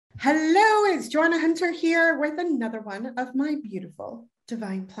Hello, it's Joanna Hunter here with another one of my beautiful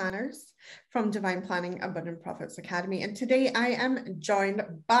Divine Planners from Divine Planning Abundant Profits Academy. And today I am joined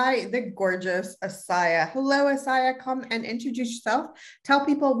by the gorgeous Isaya. Hello, Isaya. Come and introduce yourself. Tell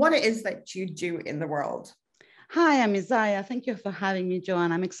people what it is that you do in the world. Hi, I'm Isaya. Thank you for having me,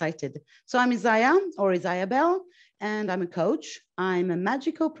 Joanna. I'm excited. So I'm Isaya, or Isaya Belle, and I'm a coach. I'm a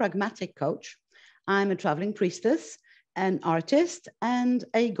magical pragmatic coach. I'm a traveling priestess, an artist, and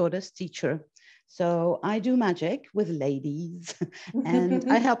a goddess teacher. So I do magic with ladies and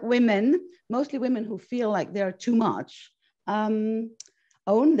I help women, mostly women who feel like they're too much, own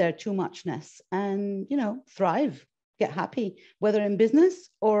their too muchness and, thrive, get happy, whether in business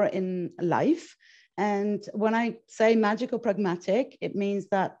or in life. And when I say magical pragmatic, it means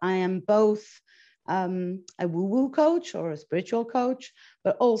that I am both a woo-woo coach or a spiritual coach,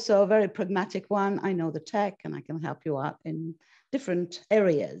 but also a very pragmatic one. I know the tech and I can help you out in different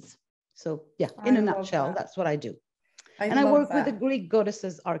areas. So yeah, in a nutshell, that's what I do. I work with the Greek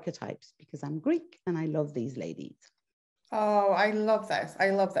goddesses archetypes because I'm Greek and I love these ladies. Oh, I love this.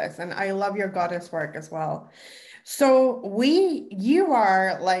 I love this. And I love your goddess work as well. So you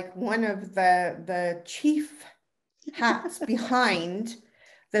are like one of the chief hats behind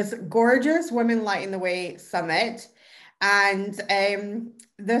this gorgeous Women Lighting the Way Summit. And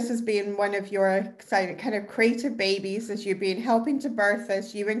this has been one of your exciting kind of creative babies as you've been helping to birth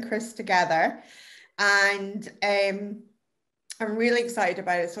this, you and Chris together. And I'm really excited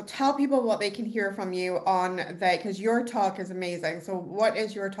about it. So tell people what they can hear from you on that, because your talk is amazing. So what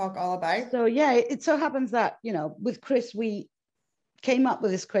is your talk all about? So yeah, it so happens that, with Chris, we came up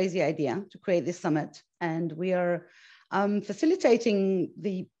with this crazy idea to create this summit. And we are facilitating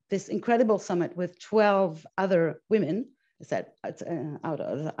this incredible summit with 12 other women. I said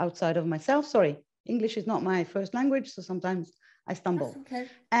outside of myself. Sorry, English is not my first language, so sometimes I stumble. That's okay.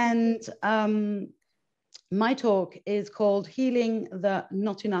 And my talk is called Healing the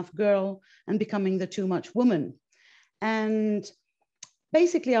Not Enough Girl and Becoming the Too Much Woman. And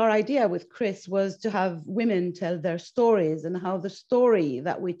basically our idea with Chris was to have women tell their stories and how the story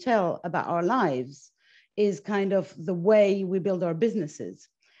that we tell about our lives is kind of the way we build our businesses.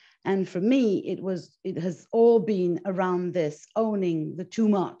 And for me, it has all been around this owning the too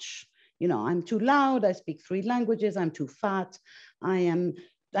much. I'm too loud, I speak 3 languages, I'm too fat, I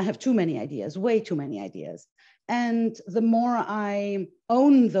have too many ideas, way too many ideas. And the more I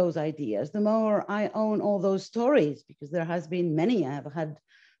own those ideas, the more I own all those stories, because there has been many. I have had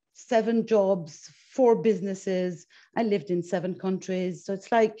 7 jobs, 4 businesses. I lived in 7 countries. So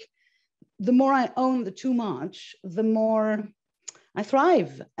it's like the more I own the too much, the more I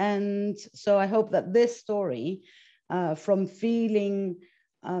thrive. And so I hope that this story, from feeling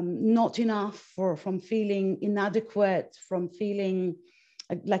not enough, or from feeling inadequate, from feeling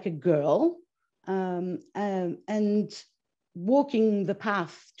like a girl, and walking the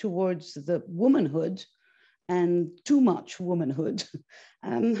path towards the womanhood and too much womanhood,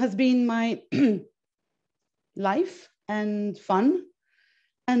 has been my life and fun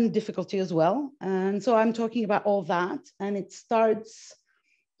and difficulty as well. And so I'm talking about all that. And it starts,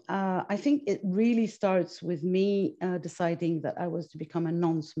 I think it really starts with me deciding that I was to become a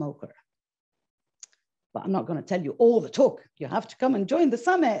non-smoker. But I'm not going to tell you all the talk. You have to come and join the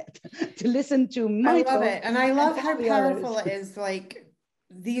summit to listen to my talk. I love it. And I love how powerful it is, like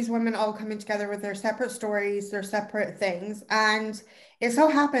these women all coming together with their separate stories, their separate things. And it so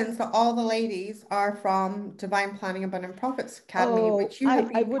happens that all the ladies are from Divine Planning Abundant Profits Academy, which you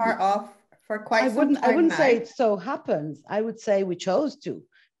have been part of for quite some time. I wouldn't say it so happens. I would say we chose to,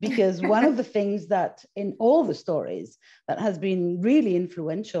 because one of the things that in all the stories that has been really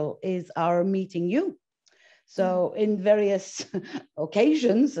influential is our meeting you. So in various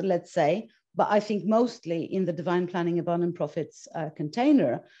occasions, let's say, but I think mostly in the Divine Planning Abundant Profits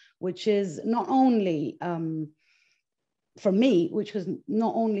container, which is not only, for me, which has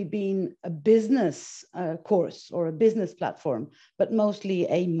not only been a business course or a business platform, but mostly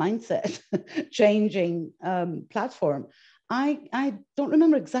a mindset changing platform. I don't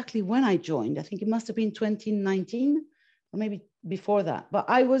remember exactly when I joined. I think it must have been 2019 or maybe before that, but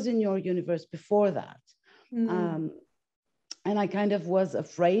I was in your universe before that. And I kind of was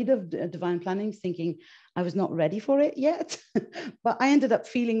afraid of divine planning, thinking I was not ready for it yet. But I ended up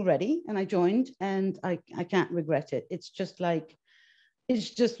feeling ready and I joined, and I can't regret it. It's just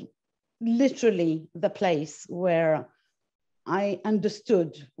literally the place where I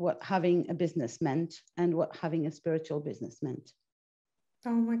understood what having a business meant and what having a spiritual business meant.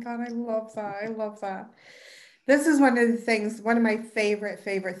 Oh my God, I love that. I love that. This is one of the things, one of my favorite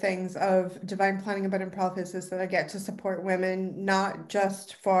things of Divine Planning Abundant Profits is that I get to support women, not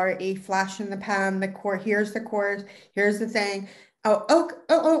just for a flash in the pan, here's the course, here's the thing.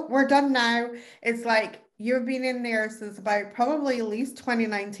 We're done now. It's like you've been in there since about probably at least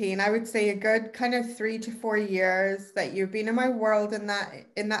 2019. I would say a good kind of 3 to 4 years that you've been in my world in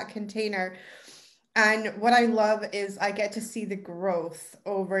that container. And what I love is I get to see the growth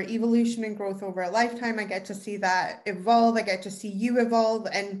over evolution and growth over a lifetime. I get to see that evolve. I get to see you evolve.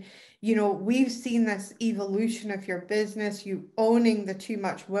 And, we've seen this evolution of your business, you owning the Too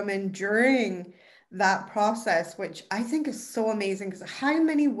Much Women during that process, which I think is so amazing because how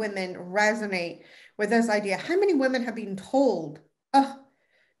many women resonate with this idea? How many women have been told, oh,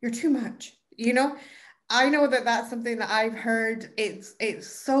 you're too much, I know that that's something that I've heard. It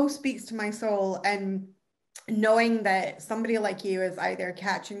so speaks to my soul, and knowing that somebody like you is either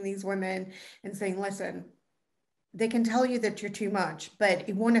catching these women and saying, listen, they can tell you that you're too much, but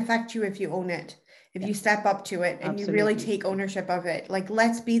it won't affect you if you own it. If Yeah, you step up to it and you really absolutely. take ownership of it, like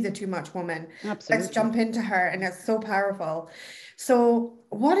let's be the too much woman. Let's Absolutely. jump into her. And it's so powerful. So,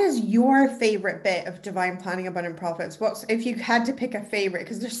 what is your favorite bit of Divine Planning Abundant Profits? What's if you had to pick a favorite?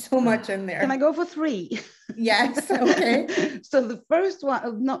 Because there's so much in Can I there. go for three? Yes, okay. So the first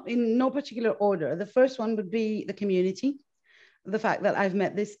one, not in no particular order, the first one would be the community. The fact that I've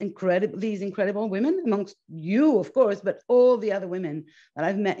met these incredible women amongst you, of course, but all the other women that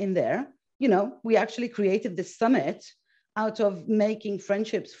I've met in there. We actually created this summit out of making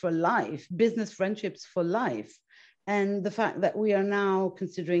friendships for life, business friendships for life. And the fact that we are now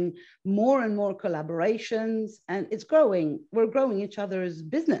considering more and more collaborations, and it's growing. We're growing each other's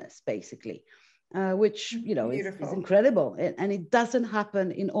business, basically. Which is Beautiful. incredible, and it doesn't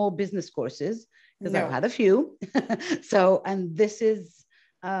happen in all business courses because I've No. had a few. So, and this is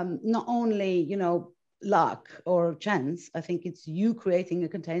not only luck or chance. I think it's you creating a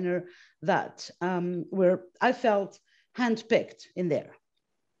container that where I felt handpicked in there,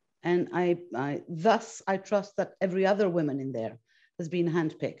 and I trust that every other woman in there has been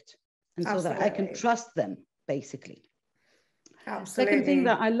handpicked, and so that I can Absolutely. trust them, basically. Second thing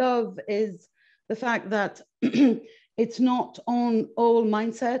that Absolutely. I love is the fact that it's not on all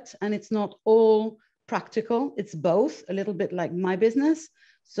mindset and it's not all practical. It's both, a little bit like my business.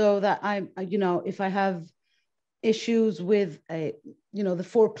 So that if I have issues with the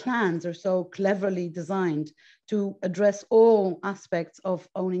 4 plans are so cleverly designed to address all aspects of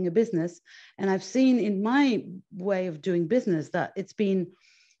owning a business. And I've seen in my way of doing business that it's been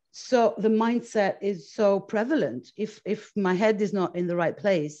so the mindset is so prevalent. If my head is not in the right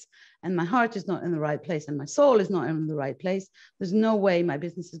place and my heart is not in the right place and my soul is not in the right place, there's no way my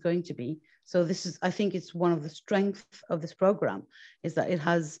business is going to be. So I think it's one of the strengths of this program is that it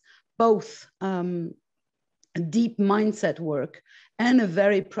has both a deep mindset work and a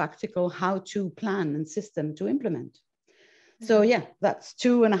very practical how to plan and system to implement. So yeah, that's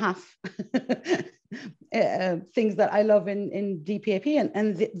 2.5 things that I love in DPAP.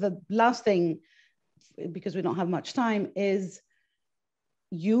 And the last thing, because we don't have much time, is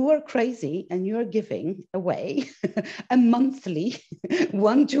you are crazy and you're giving away a monthly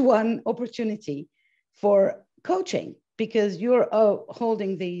one-to-one opportunity for coaching, because you're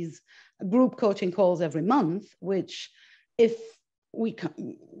holding these group coaching calls every month, which if we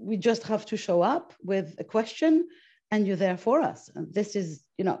just have to show up with a question and you're there for us. And this is,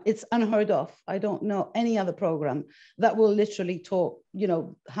 it's unheard of. I don't know any other program that will literally talk,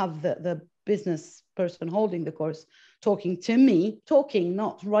 have the business person holding the course talking to me,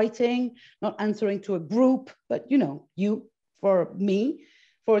 not writing, not answering to a group, but, you for me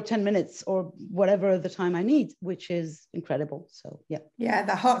for 10 minutes or whatever the time I need, which is incredible. So, yeah. Yeah,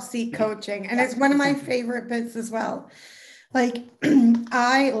 the hot seat coaching. And Yeah, it's one of my exactly. favorite bits as well. Like,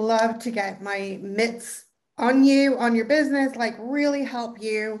 I love to get my mitts on you, on your business, like really help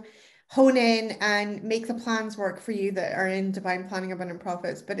you hone in and make the plans work for you that are in Divine Planning Abundant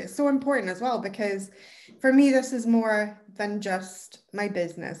Profits. But it's so important as well because for me, this is more than just my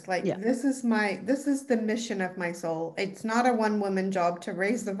business. Like Yeah. this is the mission of my soul. It's not a one-woman job to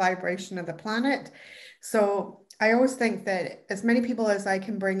raise the vibration of the planet. So I always think that as many people as I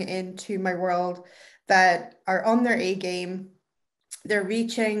can bring into my world that are on their A game, they're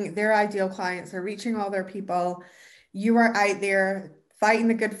reaching their ideal clients, they're reaching all their people. You are out there fighting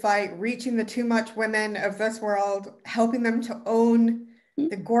the good fight, reaching the too much women of this world, helping them to own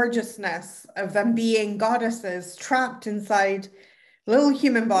the gorgeousness of them being goddesses trapped inside little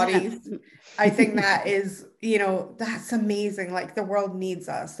human Yeah. bodies. I think that is, you know, that's amazing. Like the world needs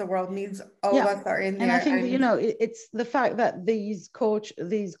us. The world needs all of Yeah. us that are in And I there. think that, you And know, it's the fact that these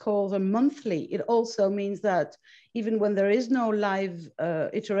calls are monthly. It also means that even when there is no live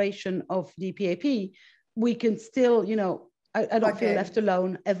iteration of DPAP, we can still, you know, I don't plug feel left in.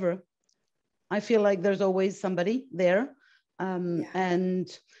 alone ever. I feel like there's always somebody there. Yeah. And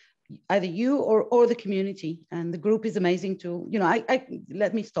either you or the community, and the group is amazing too. You know, I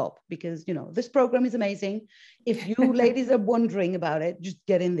let me stop, because you know this program is amazing. If you ladies are wondering about it, just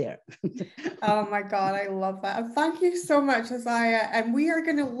get in there. Oh my God, I love that. And thank you so much, Isaiah. And we are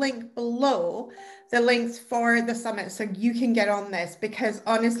going to link below the links for the summit so you can get on this because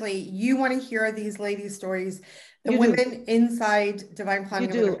honestly, you want to hear these ladies' stories. The You do, women inside Divine you Planning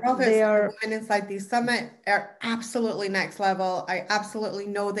and Women do. Prophets, They the are. women inside these summit are absolutely next level. I absolutely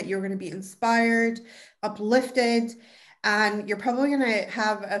know that you're going to be inspired, uplifted, and you're probably going to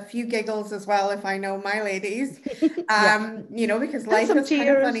have a few giggles as well if I know my ladies. Yeah, You know, because and life some is kind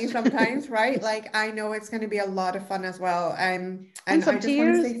of funny tears. sometimes, right? Like I know it's going to be a lot of fun as well. And And I some just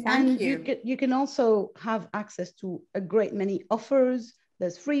want to tears, say thank and you. you can also have access to a great many offers.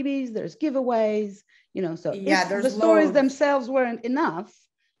 There's freebies, there's giveaways, you know. So Yeah, if the there's stories loads. themselves weren't enough,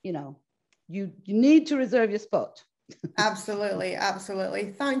 you know, you need to reserve your spot. Absolutely,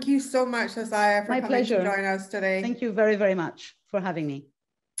 absolutely. Thank you so much, Isaiah, for My coming to pleasure. join us today. Thank you very, very much for having me.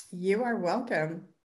 You are welcome.